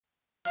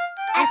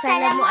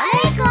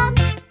Assalamualaikum.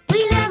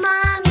 We love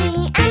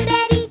mommy and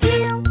daddy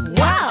too.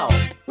 Wow!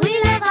 We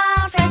love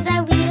our friends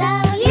and we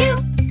love you.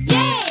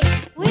 Yay!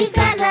 We've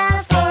got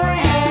love for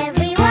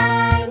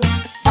everyone.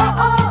 Oh,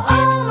 oh,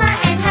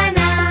 Omar and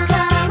Hana,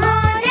 come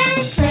on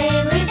and play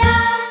with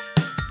us.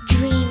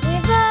 Dream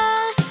with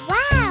us.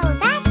 Wow,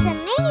 that's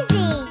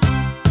amazing.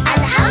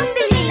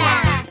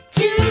 Alhamdulillah,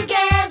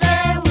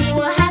 together we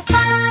will have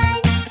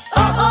fun.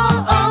 Oh,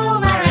 oh,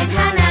 Omar and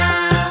Hana.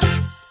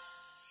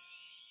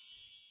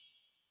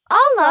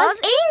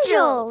 Allah's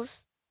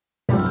angels.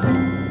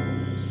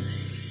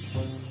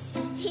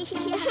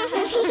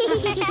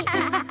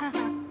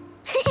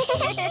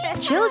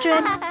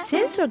 Children,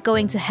 since we're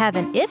going to have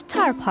an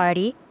iftar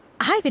party,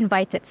 I've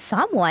invited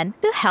someone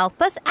to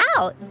help us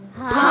out.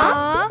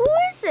 Huh? Who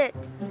is it?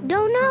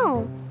 Don't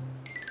know.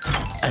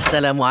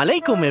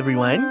 Assalamualaikum,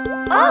 everyone.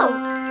 Oh,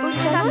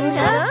 Ustaz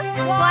Musa?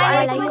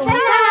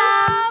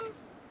 Waalaikumsalam.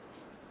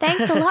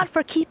 Thanks a lot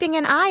for keeping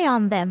an eye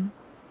on them.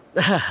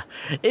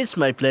 It's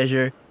my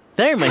pleasure.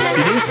 They're my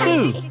students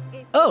too.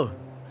 Oh,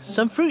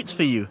 some fruits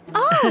for you.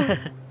 Oh,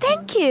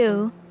 thank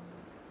you.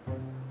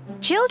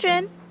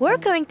 Children, we're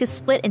going to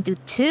split into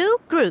 2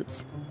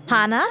 groups.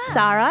 Hana,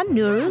 Sarah,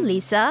 Nuru,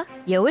 Lisa,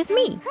 you're with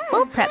me.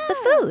 We'll prep the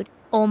food.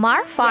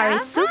 Omar,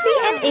 Faris, Sufi,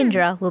 and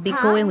Indra will be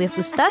going with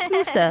Ustaz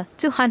Musa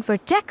to hunt for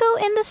Deco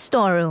in the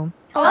storeroom.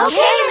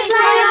 Okay, Miss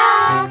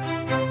Laila.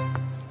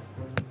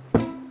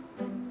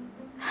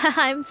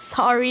 I'm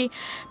sorry,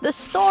 the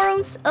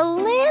storeroom's a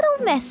little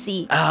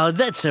messy. Oh,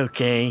 that's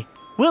okay.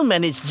 We'll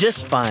manage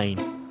just fine.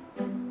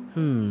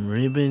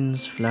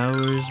 Ribbons,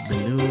 flowers,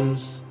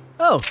 balloons.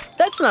 Oh,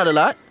 that's not a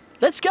lot.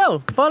 Let's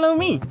go. Follow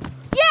me.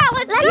 Yeah,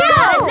 let's go.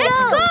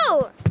 Let's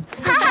go.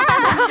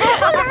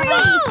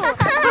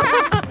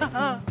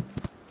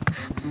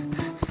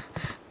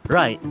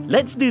 Right,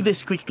 let's do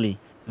this quickly.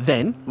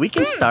 Then we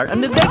can start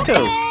on the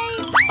deco.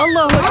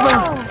 Allahu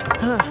Akbar.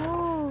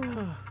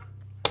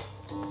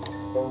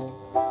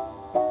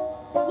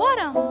 What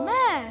a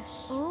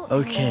mess.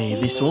 Okay,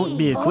 this won't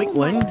be a quick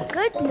one.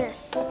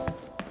 Goodness.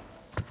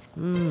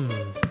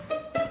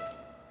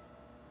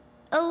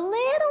 A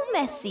little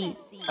messy.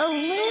 A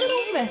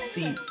little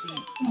messy.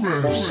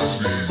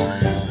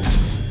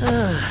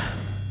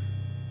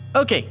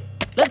 Okay,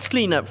 let's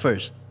clean up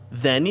first.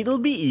 Then it'll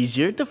be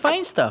easier to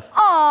find stuff.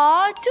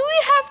 Aw, do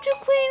we have to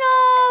clean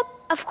up?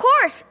 Of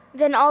course.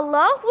 Then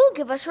Allah will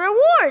give us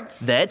rewards.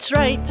 That's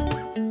right.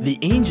 The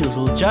angels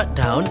will jot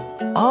down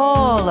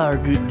all our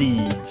good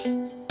deeds.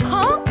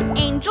 Huh?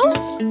 Angels?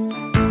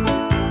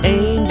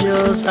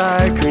 Angels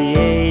are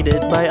created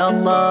by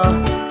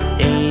Allah.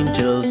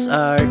 Angels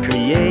are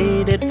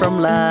created from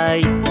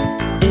light.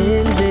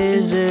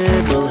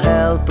 Invisible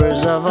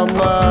helpers of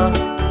Allah.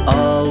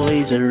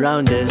 Always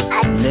around us,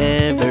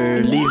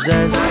 never leaves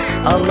us.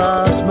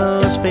 Allah's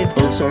most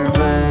faithful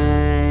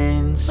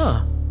servants.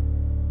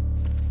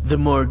 The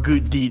more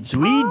good deeds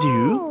we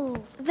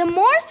do, the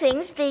more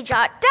things they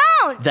jot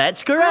down.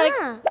 that's correct.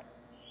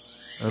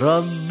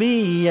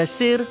 ربي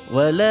يسر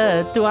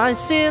ولا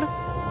تعسر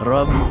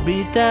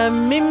ربي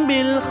تمم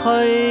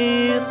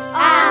بالخير.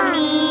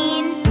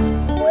 Ameen.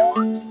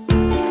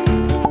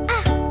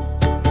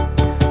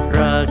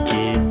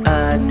 Rakib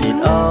at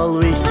it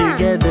always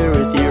together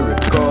with your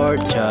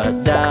record.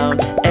 Jot down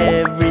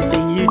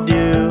everything you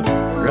do.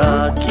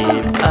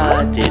 Rakib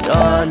at it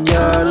on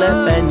your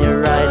left and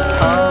your right.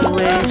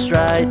 Always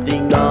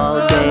writing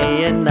all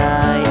day and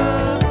night.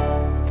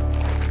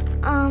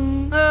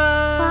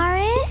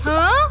 Paris?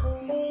 Huh?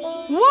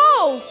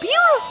 Whoa,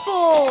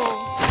 beautiful.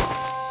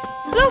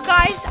 Look,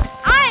 guys,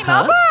 I'm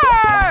a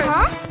bird.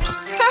 Huh?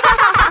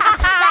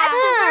 That's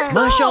super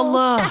cool.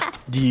 MashaAllah!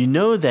 Do you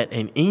know that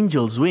an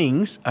angel's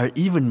wings are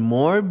even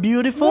more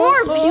beautiful?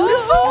 More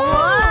beautiful?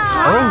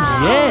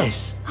 Oh,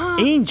 yes!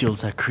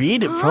 Angels are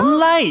created from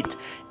light.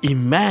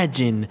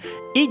 Imagine,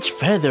 each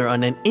feather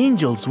on an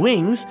angel's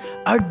wings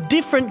are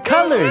different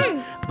colors.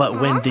 But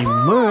when they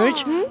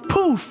merge,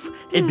 poof,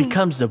 it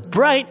becomes a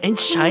bright and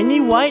shiny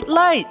white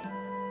light.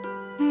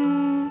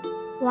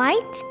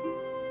 White?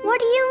 What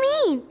do you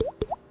mean?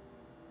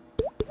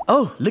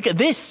 Oh, look at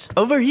this,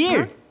 over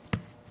here.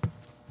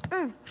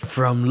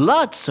 From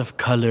lots of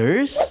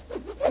colors.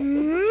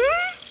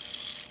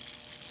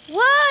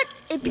 What?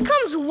 It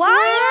becomes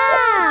white?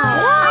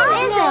 Wow!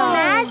 Is it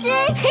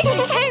magic?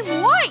 Hey,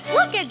 white!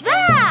 Look at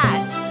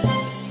that!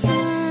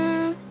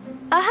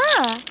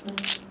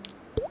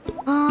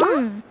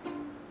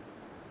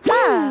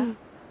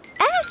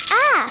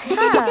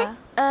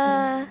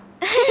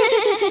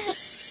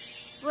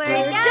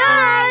 We're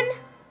done!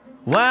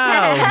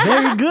 Wow,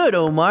 very good,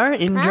 Omar,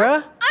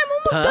 Indra. I'm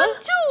almost done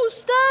too,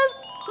 Ustaz.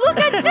 Look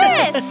at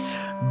this!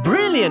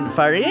 Brilliant,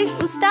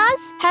 Faris.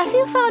 Ustaz, have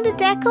you found the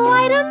deco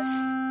items?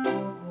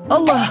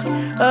 Allah,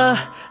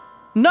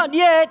 not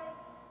yet.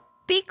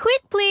 Be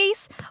quick,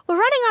 please. We're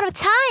running out of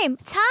time.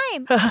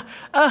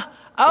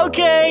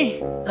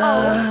 Okay.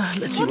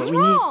 Let's see what we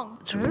need. wrong?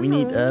 So we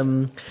need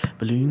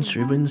balloons,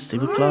 ribbons,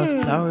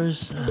 tablecloth,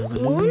 flowers,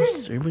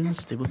 balloons,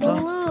 ribbons,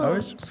 tablecloth,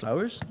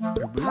 flowers,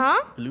 ribbons,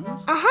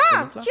 balloons.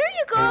 tablecloth. Here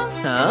you go.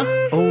 Huh?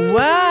 Oh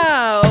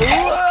wow!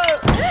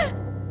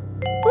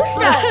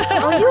 Ustaz,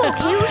 are you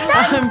okay,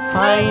 Ustaz? I'm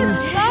fine.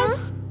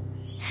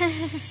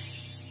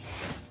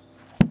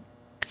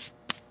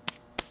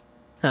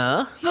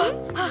 Huh?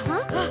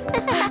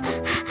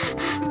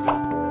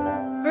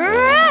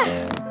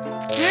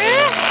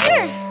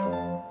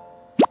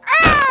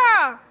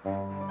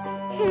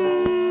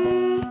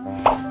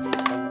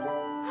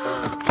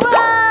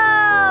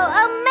 Whoa!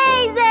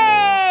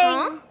 Amazing!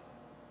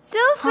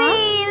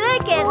 Sophie,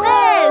 look at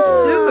this!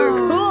 Super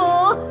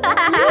cool!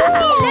 Let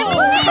me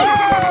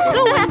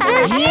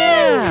see.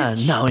 Yeah!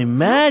 Now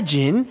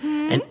imagine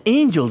an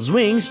angel's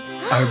wings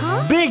are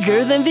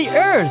bigger than the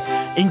earth.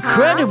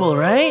 Incredible,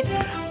 right?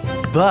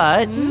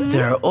 But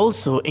there are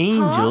also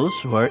angels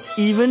who are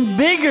even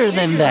bigger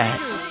than that.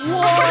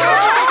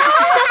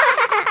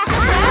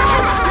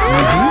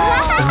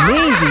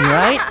 Amazing,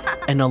 right?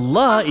 And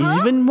Allah is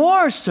even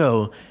more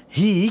so.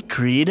 He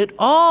created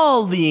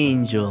all the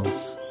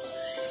angels.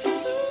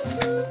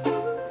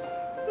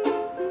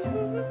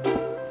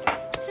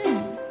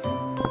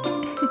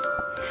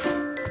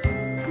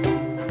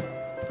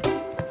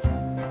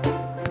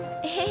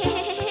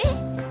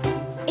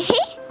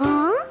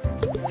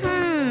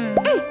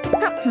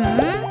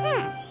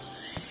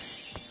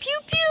 Pew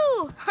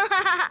pew.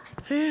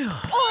 Phew.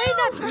 Oh, hey,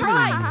 that's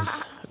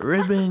right.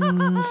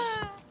 Ribbons.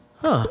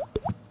 Huh.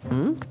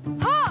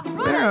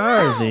 Where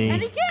are they?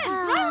 And again,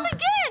 run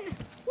again.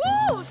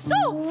 Whoa,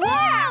 so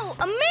fast.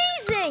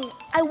 Amazing.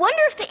 I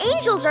wonder if the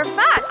angels are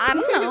fast. I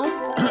don't know.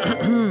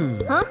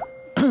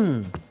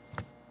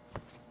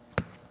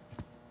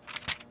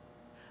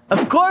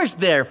 Of course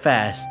they're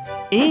fast.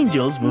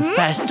 Angels move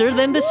faster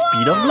than the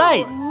speed of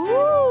light.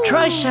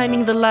 Try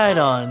shining the light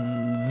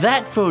on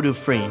that photo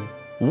frame.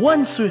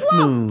 One swift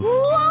move.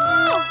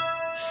 Whoa.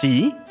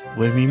 See?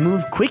 When we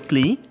move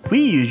quickly, we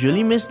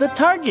usually miss the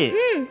target.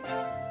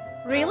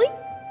 Really?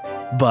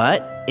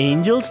 But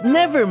angels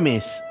never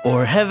miss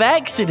or have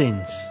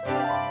accidents.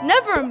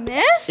 Never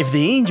miss? If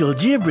the angel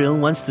Jibril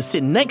wants to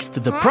sit next to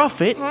the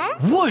prophet,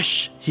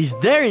 whoosh, he's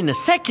there in a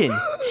second.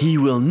 He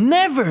will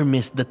never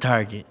miss the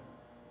target.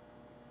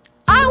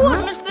 I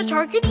won't miss the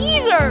target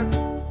either.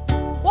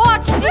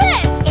 Watch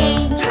this.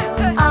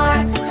 Angels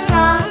are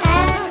strong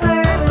and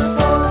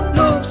purposeful.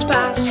 Moves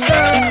faster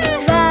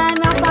than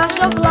a flash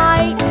of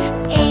light.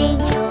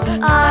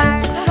 Angels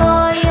are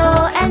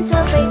loyal and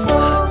so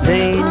faithful.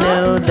 They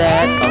know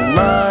that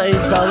Allah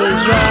is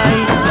always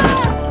right.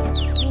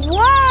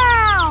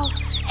 Wow!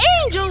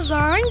 Angels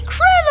are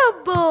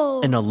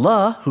incredible. And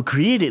Allah, who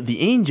created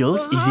the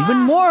angels, is even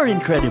more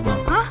incredible.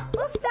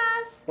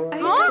 Ustaz, are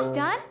you guys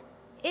done?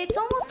 It's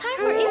almost time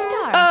for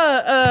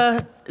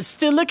iftar.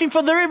 Still looking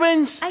for the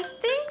ribbons? I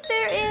think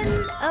they're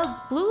in a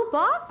blue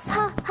box.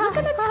 Look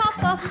at the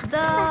top of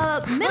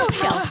the middle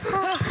shelf.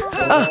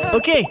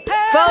 Okay,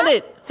 found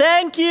it.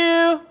 Thank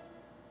you.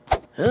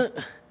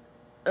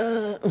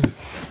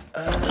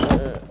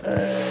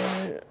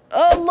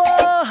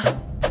 Allah!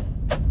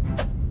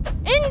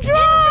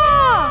 Indra!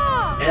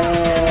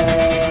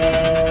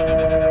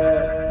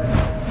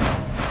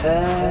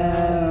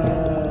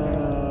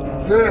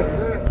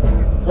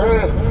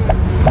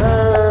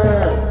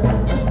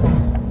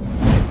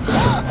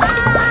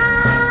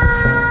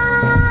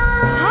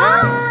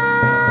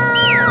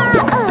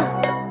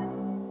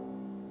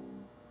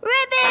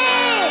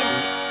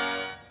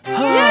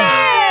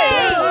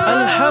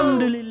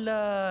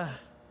 Alhamdulillah.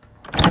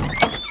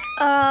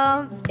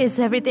 Is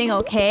everything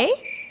okay?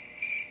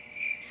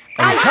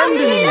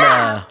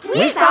 Alhamdulillah.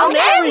 We found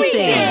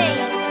everything.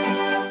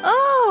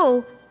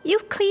 Oh,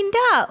 you've cleaned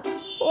up.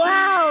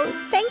 Wow,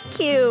 thank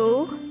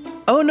you.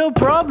 Oh, no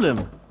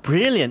problem.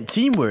 Brilliant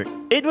teamwork.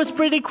 It was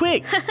pretty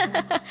quick.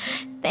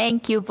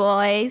 Thank you,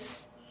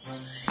 boys.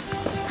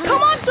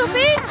 Come on,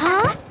 Sophie!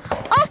 Huh?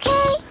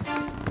 Okay.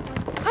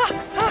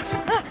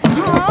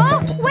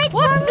 Huh? Wait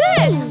What's for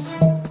this?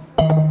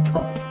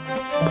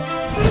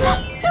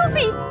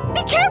 Sophie,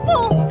 be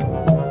careful!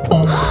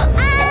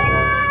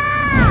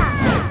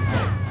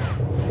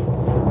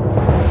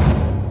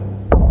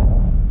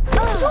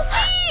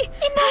 Sophie!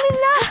 Inna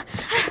lillah!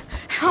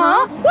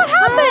 Huh? What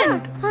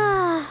happened?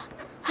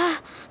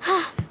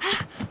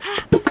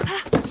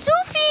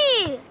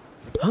 Sophie!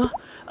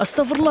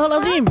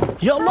 Astaghfirullahalazim.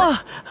 Ya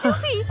Allah.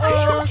 Sophie, are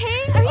you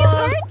okay? Are you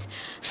hurt?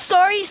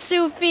 Sorry,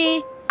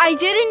 Sophie. I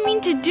didn't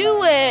mean to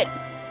do it.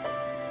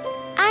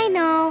 I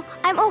know.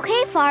 I'm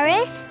okay,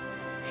 Forrest.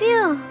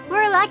 Phew,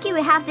 we're lucky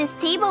we have this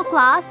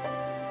tablecloth.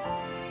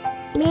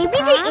 Maybe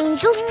the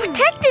angels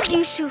protected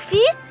you,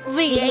 Sophie.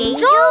 The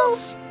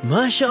angels?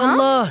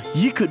 MashaAllah,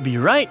 you could be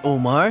right,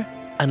 Omar.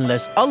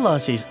 Unless Allah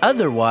says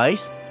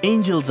otherwise,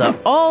 angels are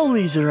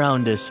always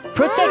around us,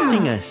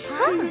 protecting us.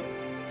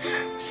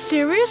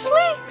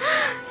 Seriously?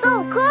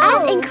 So cool!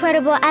 As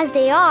incredible as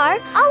they are,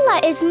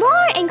 Allah is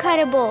more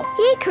incredible.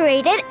 He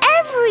created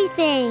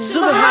everything.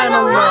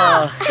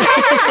 Subhanallah.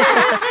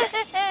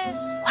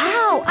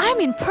 Wow, I'm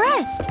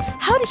impressed.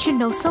 How did you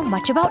know so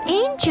much about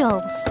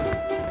angels?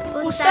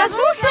 Ustaz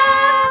Musa!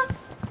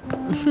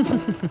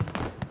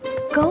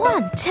 Go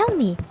on, tell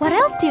me. What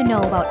else do you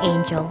know about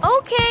angels?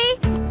 Okay,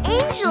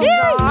 angels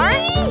are